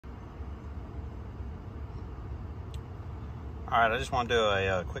Alright, I just want to do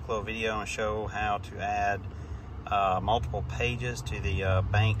a quick little video and show how to add multiple pages to the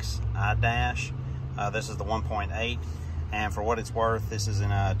bank's iDash. This is the 1.8, and for what it's worth, this is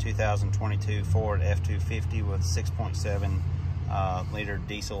in a 2022 Ford F-250 with 6.7 liter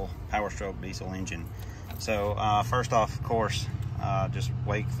diesel, power stroke diesel engine. So first off, of course, just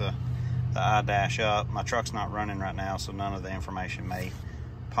wake the iDash up. My truck's not running right now, so none of the information may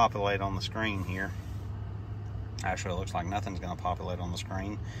populate on the screen here. Actually, it looks like nothing's going to populate on the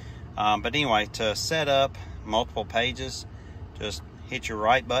screen. But anyway, to set up multiple pages, just hit your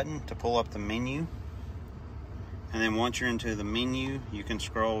right button to pull up the menu. And then once you're into the menu, you can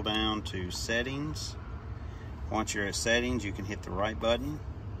scroll down to Settings. Once you're at Settings, you can hit the right button.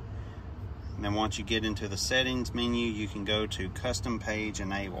 And then once you get into the Settings menu, you can go to Custom Page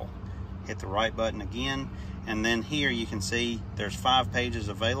Enable. Hit the right button again. And then here you can see there's 5 pages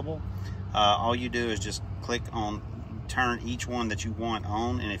available. All you do is just click on, turn each one that you want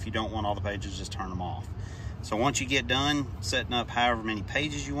on, and if you don't want all the pages, just turn them off. So once you get done setting up however many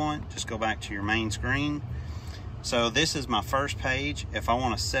pages you want, just go back to your main screen. So this is my first page. If I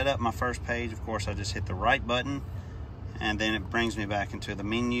want to set up my first page, of course, I just hit the right button, and then it brings me back into the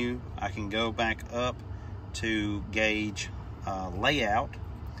menu. I can go back up to gauge layout,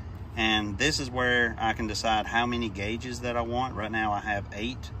 and this is where I can decide how many gauges that I want. Right now I have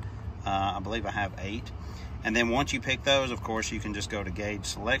 8. I believe I have 8. And then once you pick those, of course, you can just go to gauge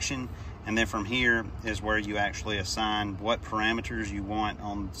selection, and then from here is where you actually assign what parameters you want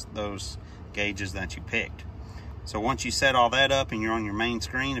on those gauges that you picked. So once you set all that up and you're on your main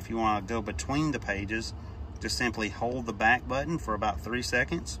screen, if you want to go between the pages, just simply hold the back button for about 3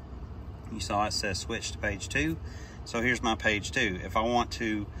 seconds. You saw it says switch to page 2. So here's my page 2. If I want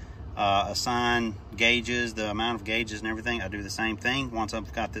to assign gauges, the amount of gauges and everything, I do the same thing. Once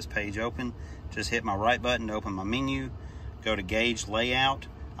I've got this page open, just hit my right button to open my menu, go to gauge layout.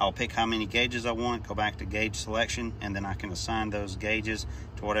 I'll pick how many gauges I want, go back to gauge selection, and then I can assign those gauges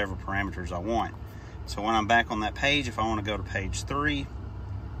to whatever parameters I want. So when I'm back on that page, if I want to go to page 3,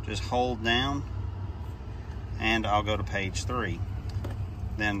 just hold down and I'll go to page 3.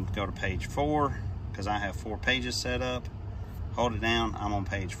 Then go to page 4, because I have 4 pages set up. Hold it down, I'm on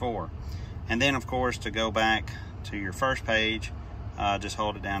page 4. And then of course, to go back to your first page, just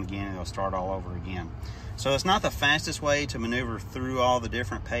hold it down again and it'll start all over again. So it's not the fastest way to maneuver through all the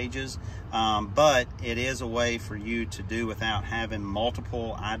different pages, but it is a way for you to do without having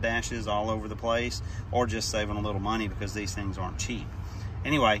multiple iDashes all over the place, or just saving a little money because these things aren't cheap.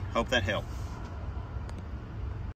 Anyway, hope that helped.